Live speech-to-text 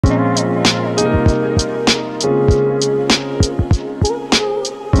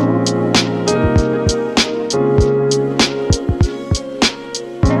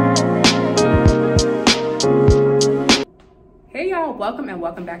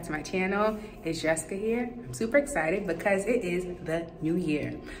back to my channel. It's Jessica here. I'm super excited because it is the new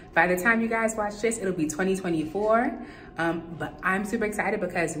year. By the time you guys watch this, it'll be 2024. But I'm super excited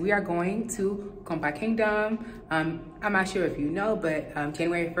because we are going to Konpa Kingdom. I'm not sure if you know, but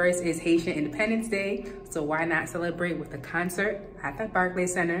January 1st is Haitian Independence Day. So why not celebrate with a concert at the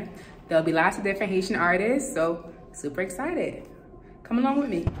Barclays Center? There'll be lots of different Haitian artists, so super excited. Come along with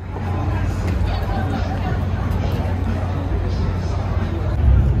me.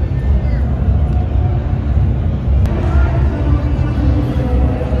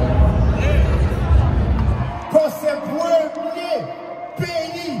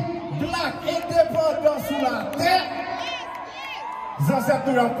 Zafem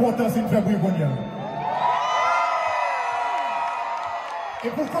nous content s'il fait bruit. Et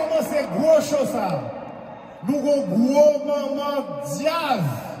pour commencer, gros chose ça, nous avons gros maman Diaz,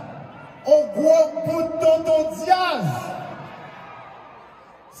 un gros bout de tonton Diaz.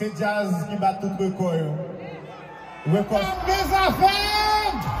 C'est Diaz qui bat tout le record. Record des Zafem!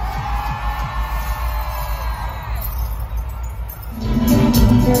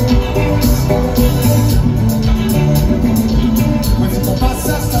 On passe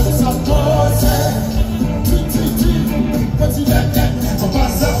ça comme ça pose. On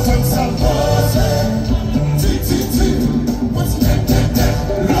passe ça comme ça pose.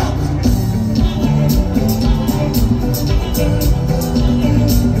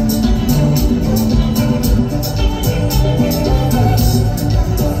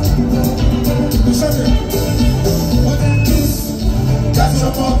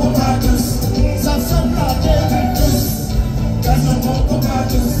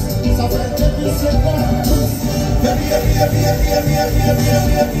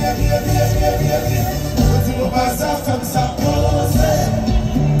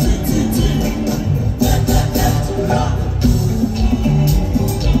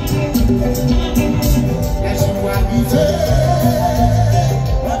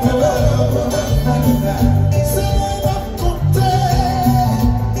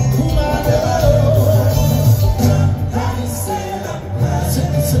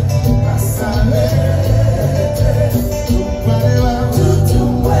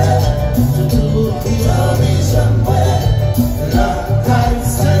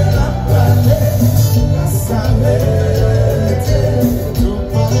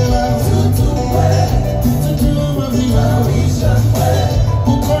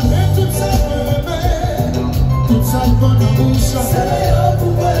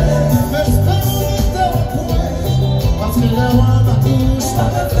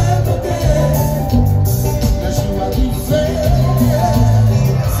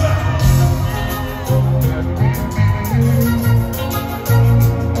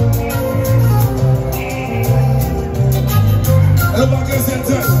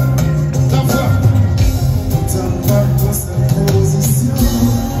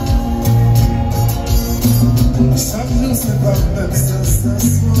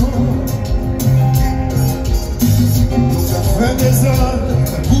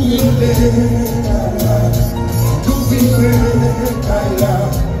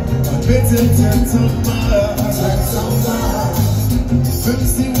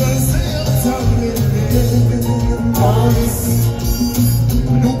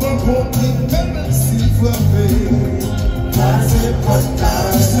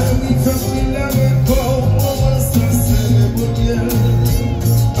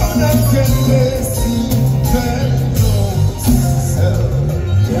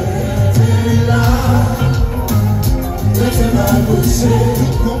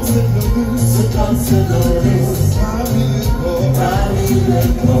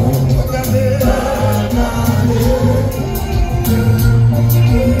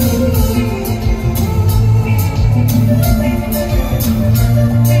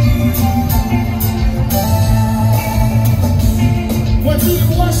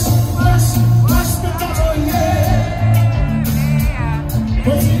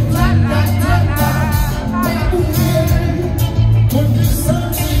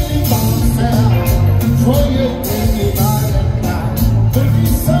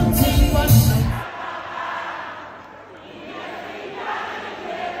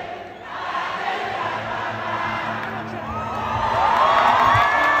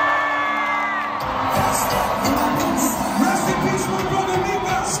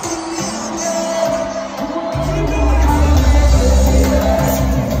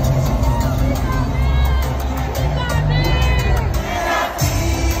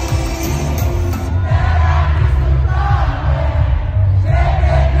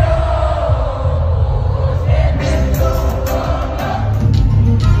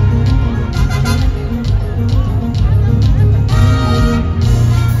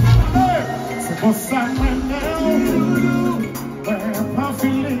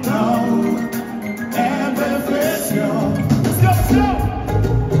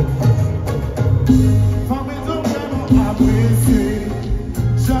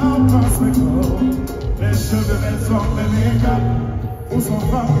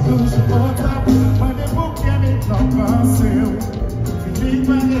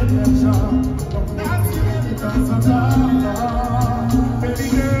 Baby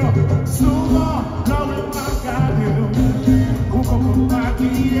girl, souvent, là où on va garder, on va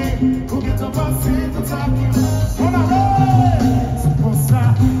maquiller, on va te passer tout ça. On a c'est pour ça.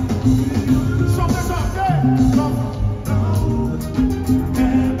 Chantez, chantez,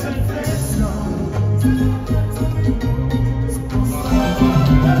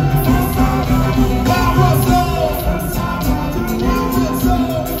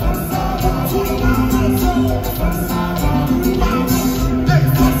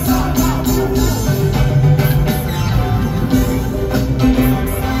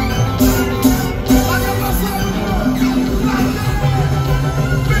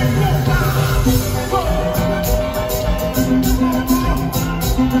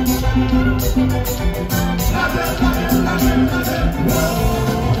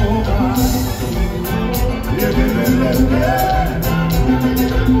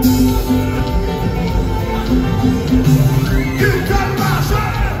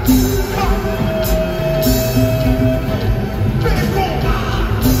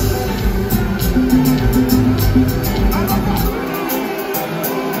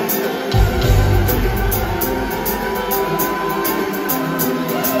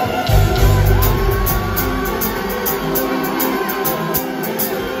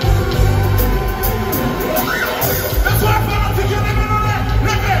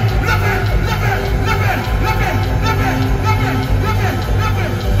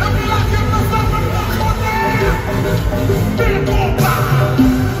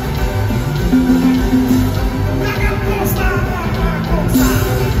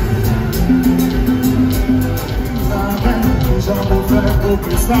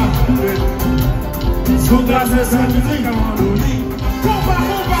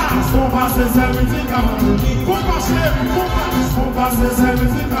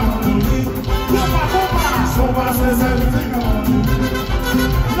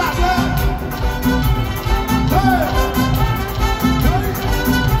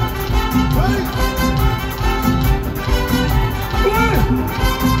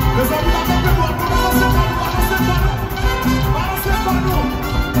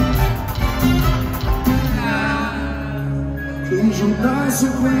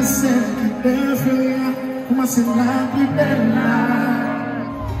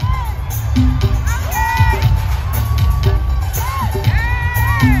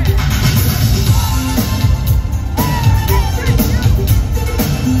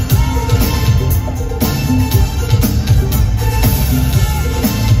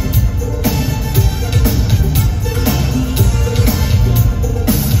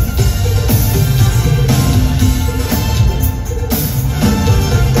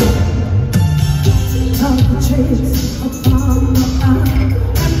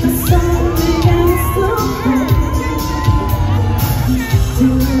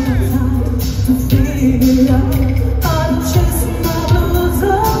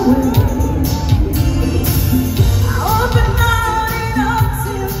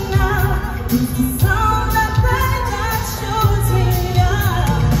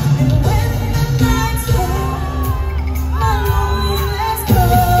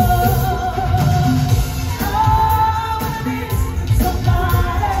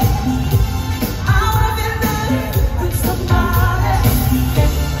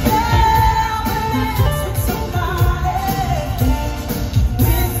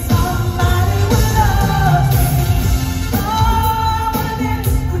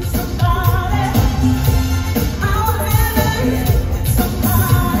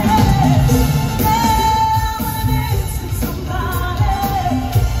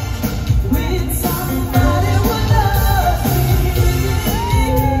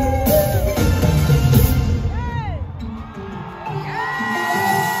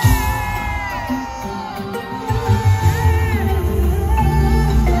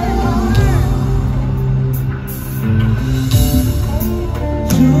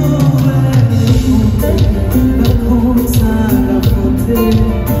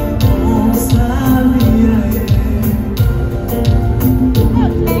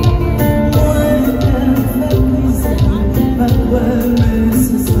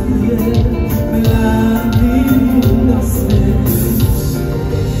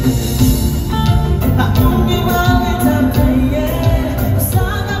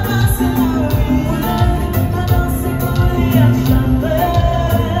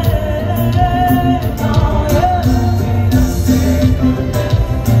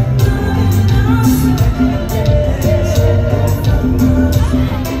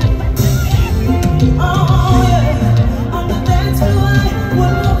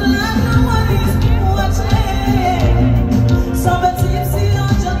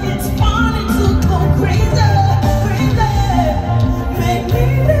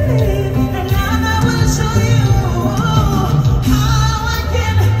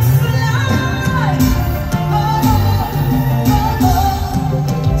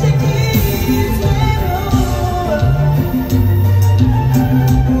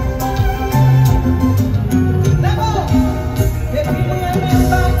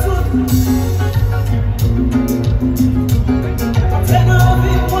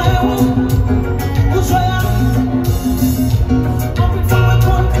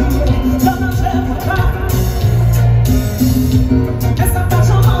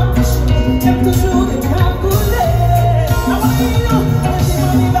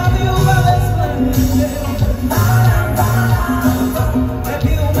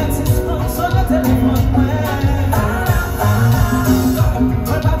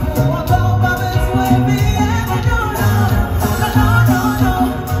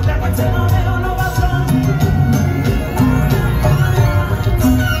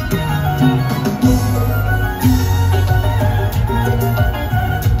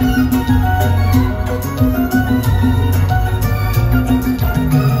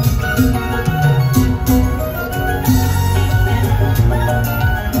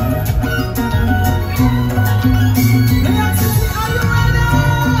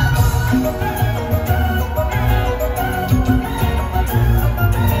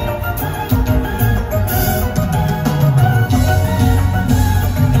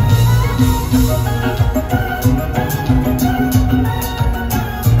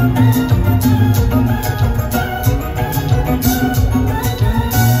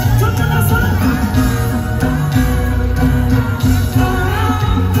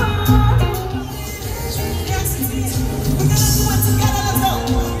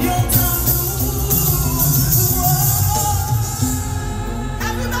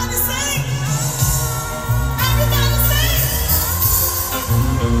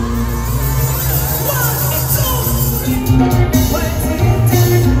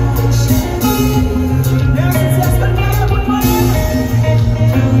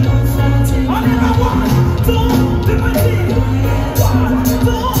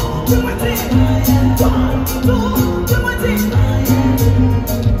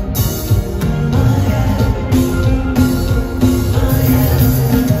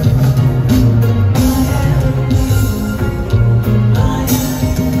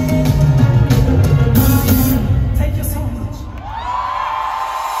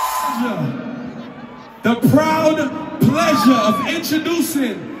 the proud pleasure of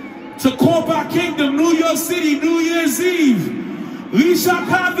introducing to Konpa Kingdom, New York City, New Year's Eve, Lisha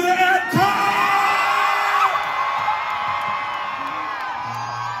Cavé and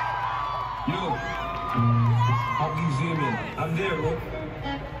Yo, I'll be zooming. I'm there, bro.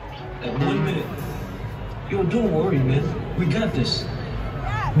 At 1 minute. Yo, don't worry, man. We got this.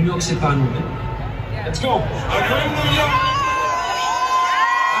 New York, c'est pas nous, man. Let's go. New York.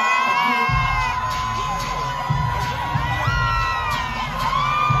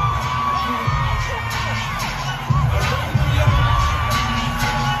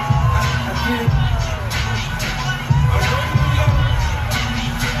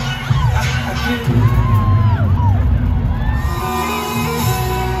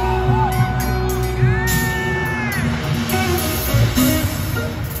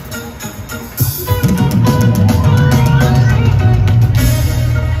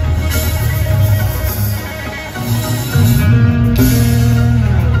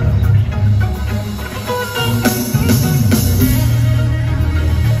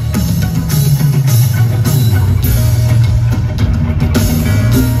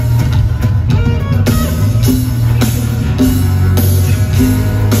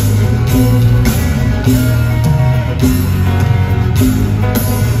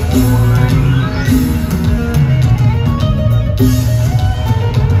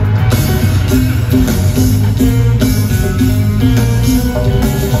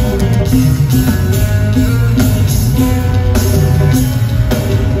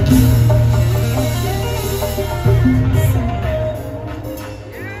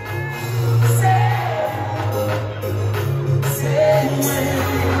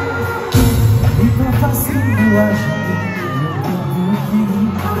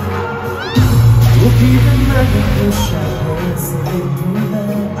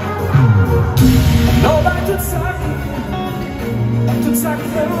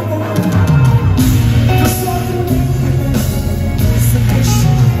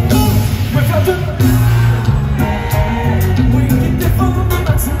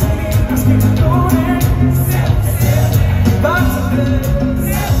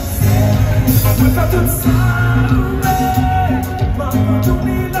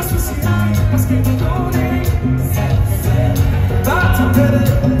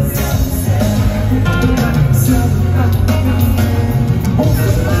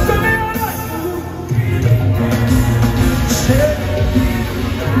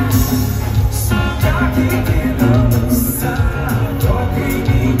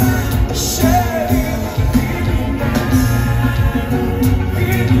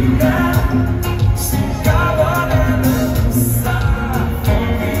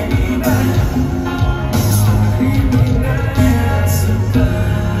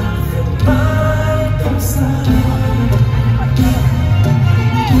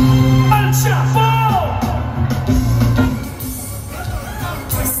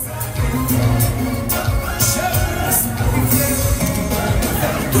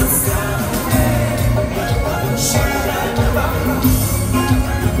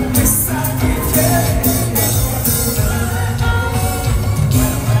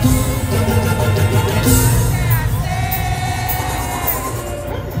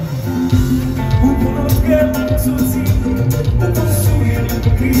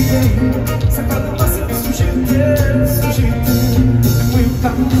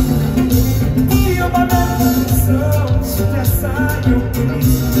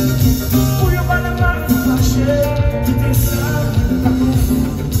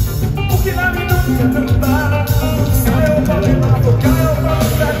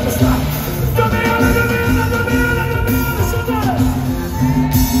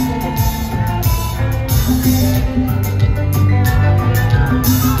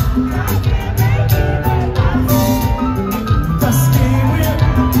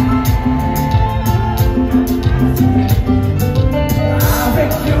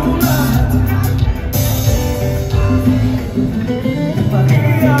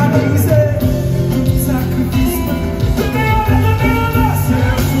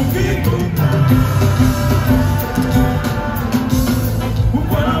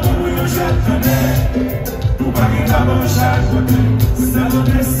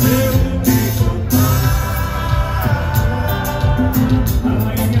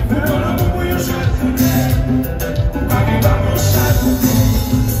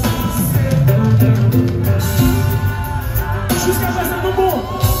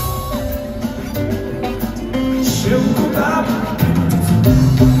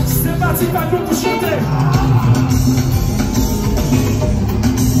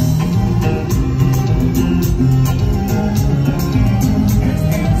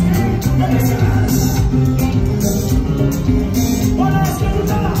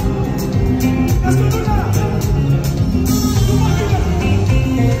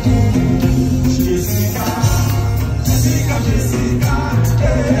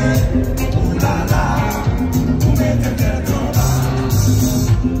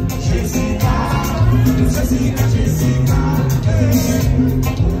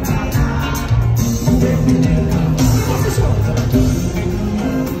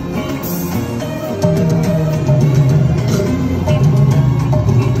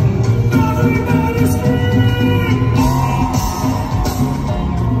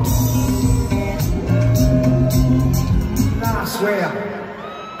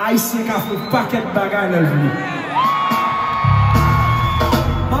 Haïtien qui a fait un paquet de bagages dans le vie.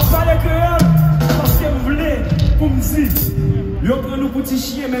 Je parle créole parce que vous voulez pour me dire, vous prenez nos petits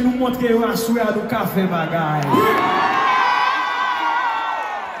chiens, mais nous montrez à souhait à nos cafés bagages.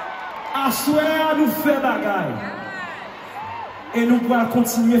 À souhait à nous faire bagages. Et nous pourrons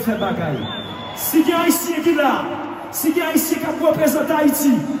continuer à faire bagages. Si il y a un Haïtien qui est là, si il y a un Haïtien qui représente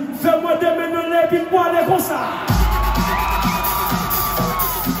Haïti, fais-moi des mains dans les puis pour aller comme ça.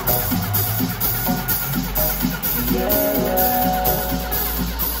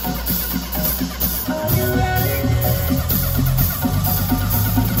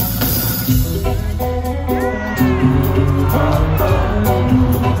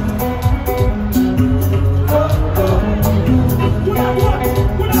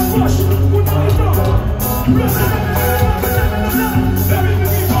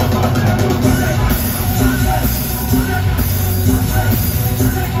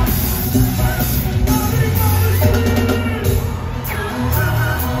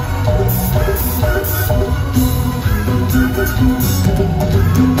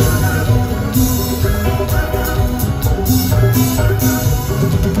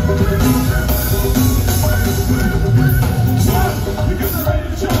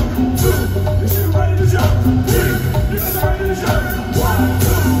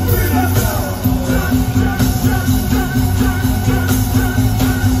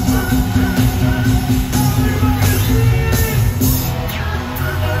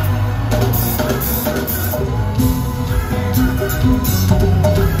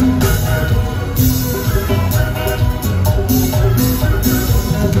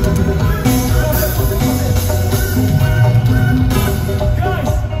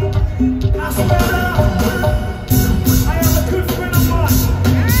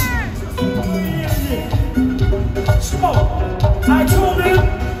 I told him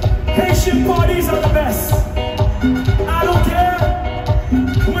Haitian parties are the best. I don't care.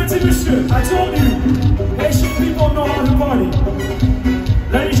 Monsieur, I told you Haitian people know how to party.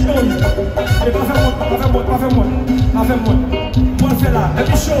 Let me show you. Et pas faire moi. Moi fais là. Let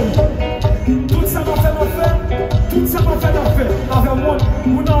me show you. Tout ça m'a fait faire. Tout ça m'a fait faire. Avec moi,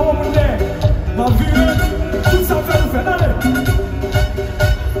 mon nom, mon l'air. Ma vie, tout ça fait nous faire. Allez.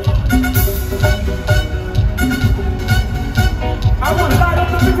 I want light up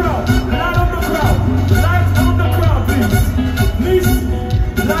the crowd, light up the crowd, light up the crowd, please. Please,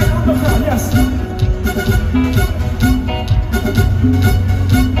 light up the crowd, yes.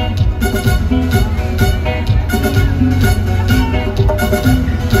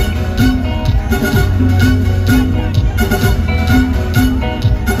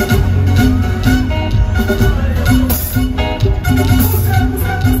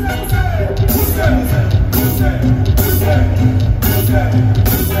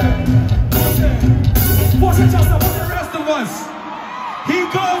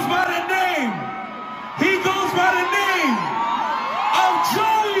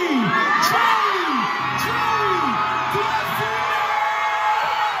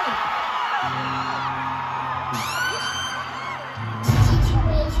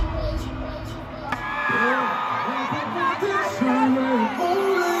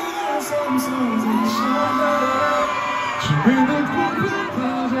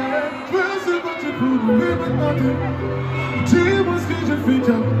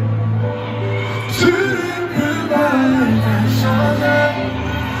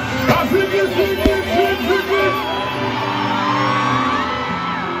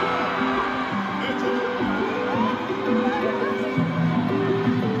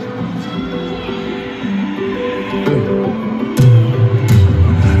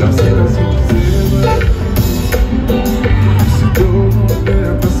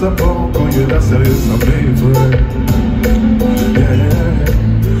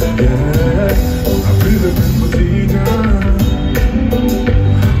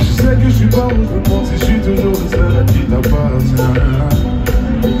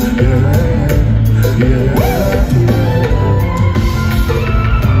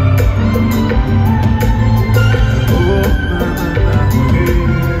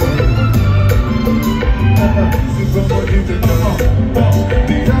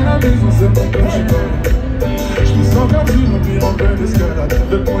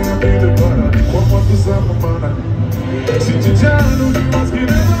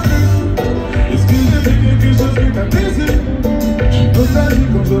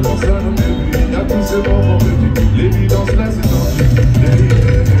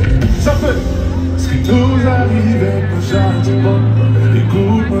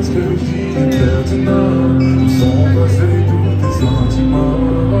 Écoute-moi ce que je dis maintenant, nous sommes passés tous tes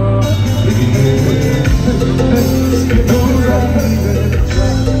sentiments.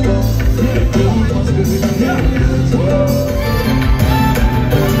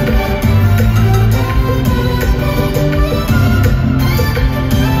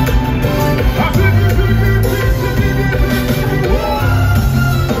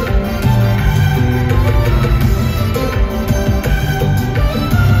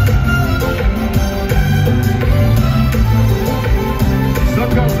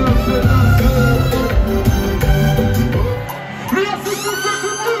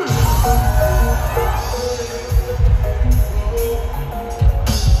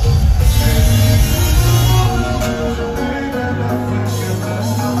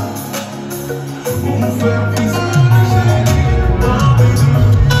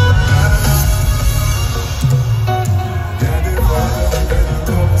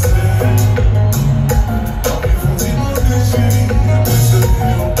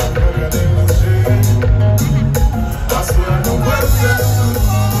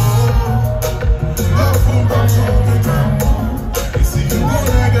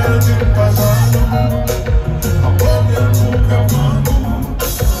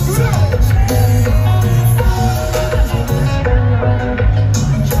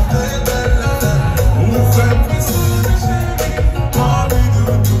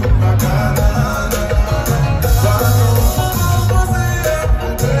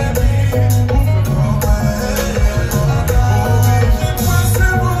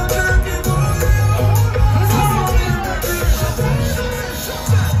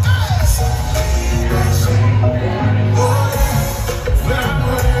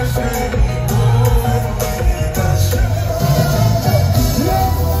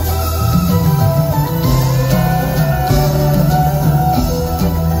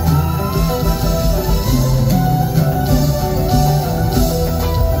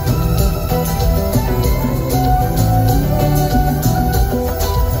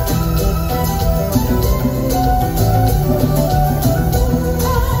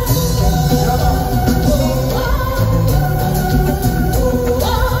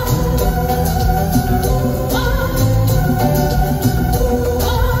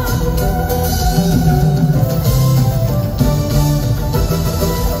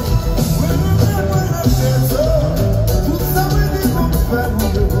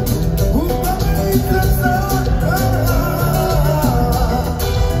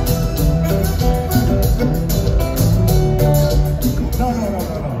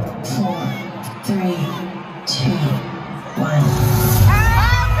 4, 3, 2, 1.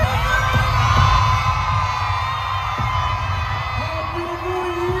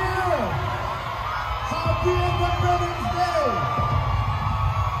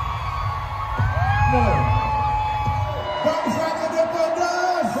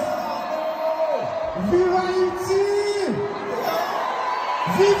 Vive Haïti!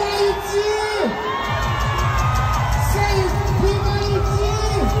 Vive Haïti! Say vive Haïti!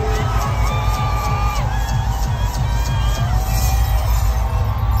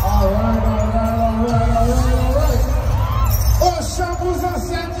 All right. Oh, chant vous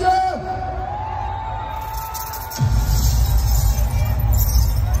enseigne Dieu!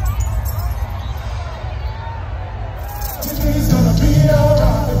 Everything's gonna be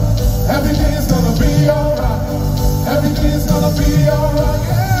alright. Everything's gonna be alright. Everything's gonna be alright.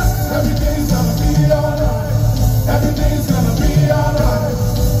 Yeah. Everything's gonna be alright. Everything's gonna be alright.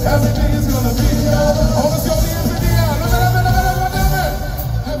 Everything's gonna be alright. All the Jodians in the air.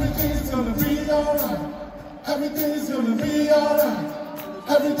 Everything's gonna be alright. Everything's gonna be alright.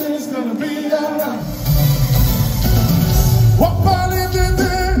 Everything's gonna be alright. What parlez de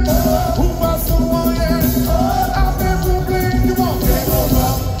où va soigner? Après vous plaît, du monde.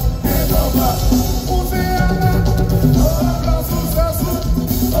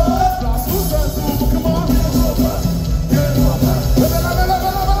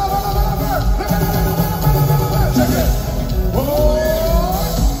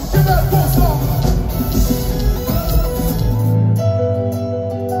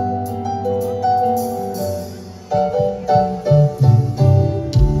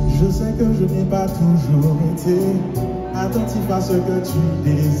 Je n'ai pas toujours été attentif à ce que tu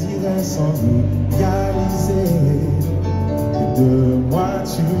désirais sans nous réaliser. De moi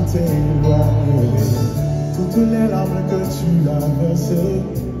tu t'es éloigné. Toutes les larmes que tu as versées,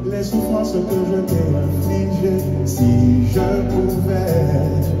 les souffrances que je t'ai infligées, si je pouvais,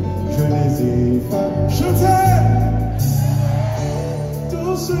 je les efface. Je t'aime.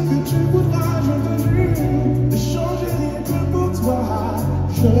 Tout ce que tu voudras, je te jure, de changer rien que pour toi.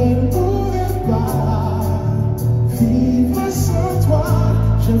 Je ne pourrais pas vivre sans toi.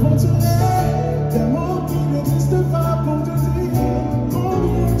 J'inventerai des mots qui n'existent pas pour te dire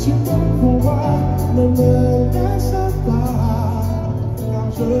combien tu m'aimes pour moi. Ne me laisse pas, car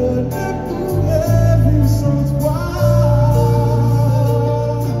je ne pourrais vivre sans toi.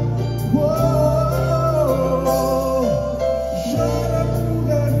 Oh, je ne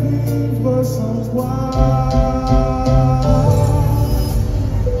pourrais vivre sans toi.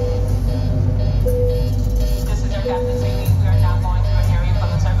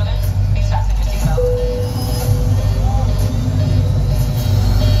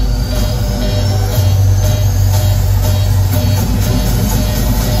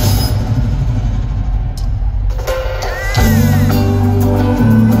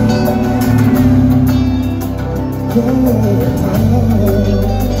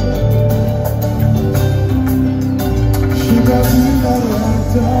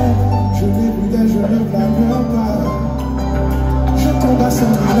 Je n'ai plus d'air, je ne blague pas. Je tombe à 100 000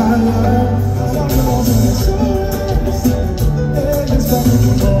 à l'heure, simplement je me souhaite. Et j'espère que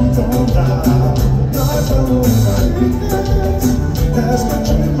tu m'entendras. Dans ta vitesse, est-ce que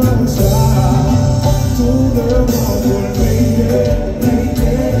tu me reçois? Autour de moi pour m'aider.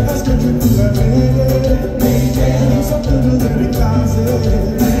 Est-ce que tu pourrais m'aider? Nous sommes tous deux écrasés.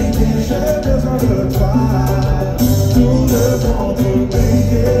 J'ai besoin de toi. Tout le monde pour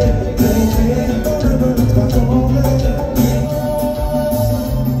m'aider. On ne veut pas tomber.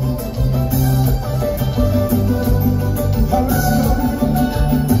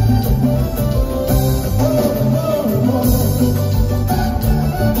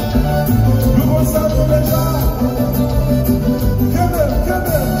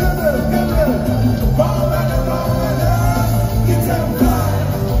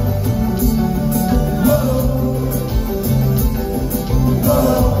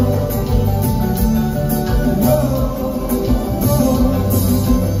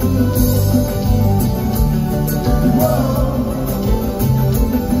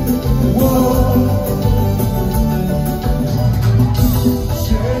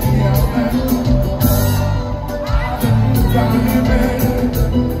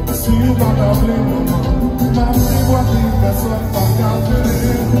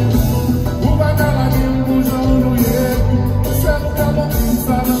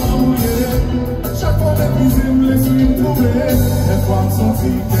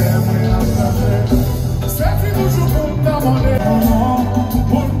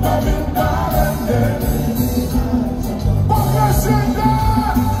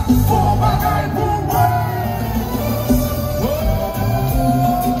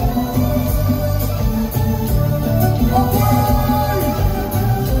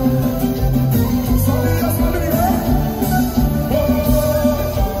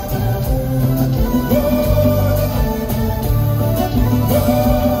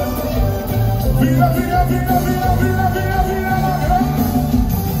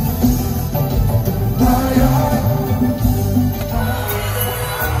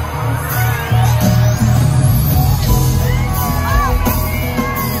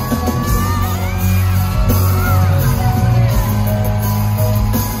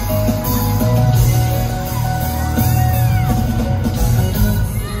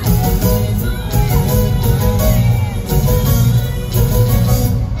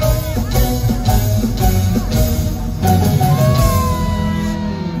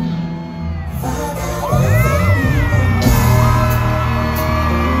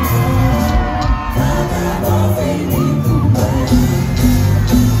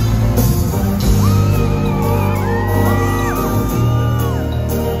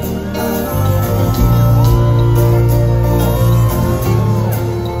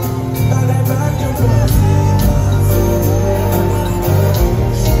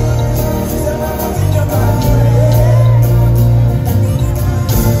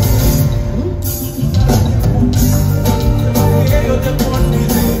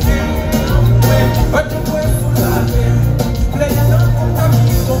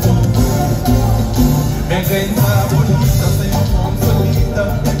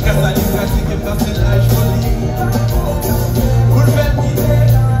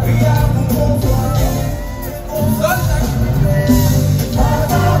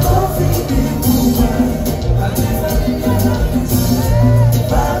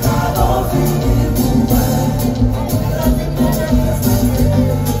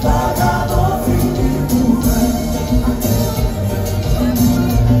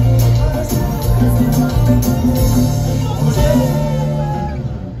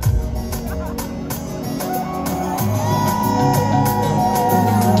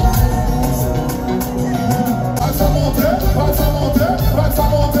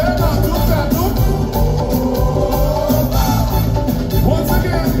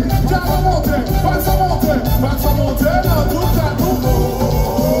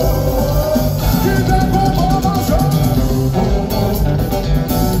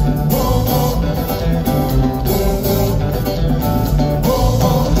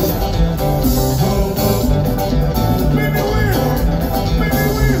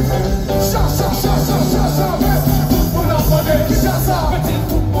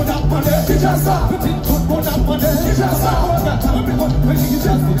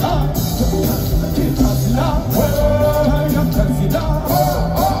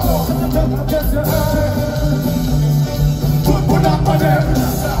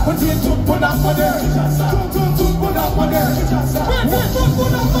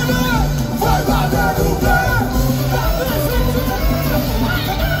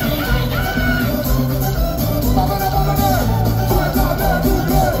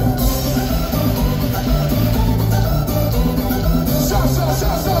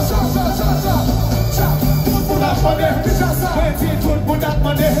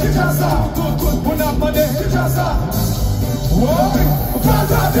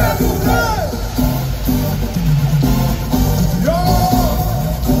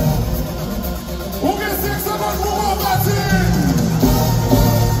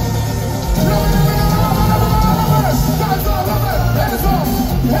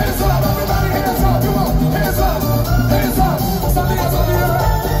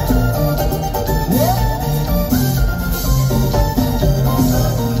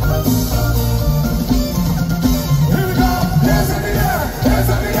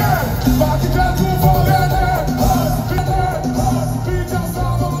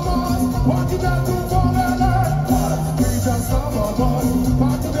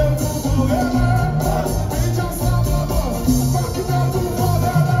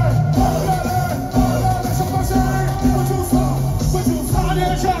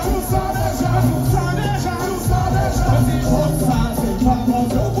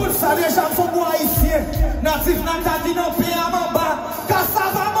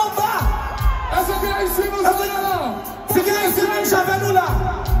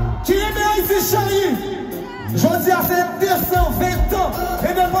 Je dis à ces 220 ans,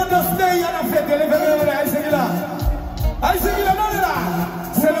 indépendance pays, on a fait de l'événement là.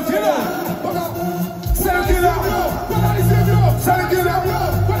 C'est le killer. C'est le killer. C'est le killer.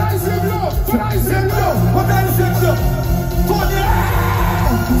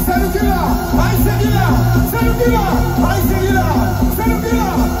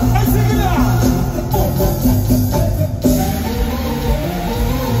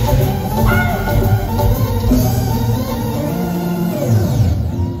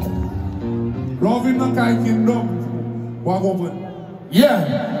 Love in the Konpa Kingdom. Walk over. Yeah.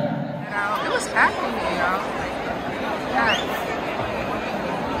 It was happening, y'all. Guys.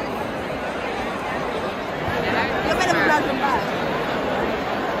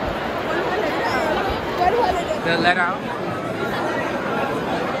 The letter.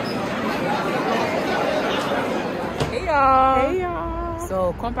 Hey y'all. Hey y'all.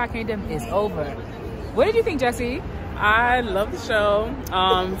 So Konpa Kingdom is over. What did you think, Jesse? I love the show.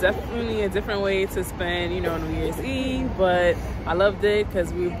 Definitely a different way to spend, New Year's Eve, but I loved it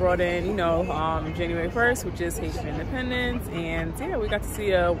because we brought in, January 1st, which is Haitian Independence, and yeah, we got to see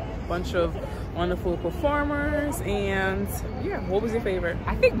a bunch of wonderful performers. And yeah, what was your favorite?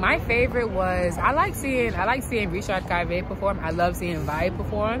 I think my favorite was I like seeing Richard Cavé perform. I love seeing Vayb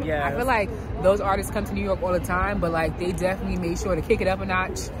perform. Yes. I feel like those artists come to New York all the time, but like they definitely made sure to kick it up a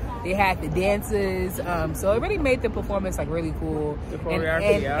notch. They had the dances, so it really made the performance like really cool. The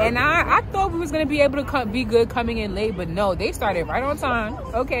choreography, and I thought we was gonna be able to be good coming in late, but no, they started right on time.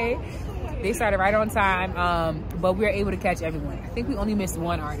 Okay, they started right on time, but we were able to catch everyone. I think we only missed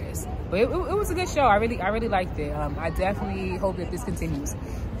one artist, but it was a good show. I really liked it. I definitely hope that this continues.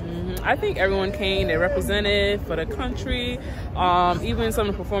 I think everyone came, they represented for the country. Even some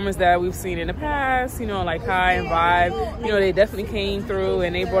of the performers that we've seen in the past, like Kai and Vayb, they definitely came through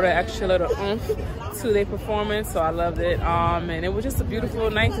and they brought an extra little oomph to their performance, so I loved it. And it was just a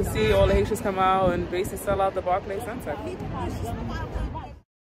beautiful night to see all the Haitians come out and basically sell out the Barclays Center.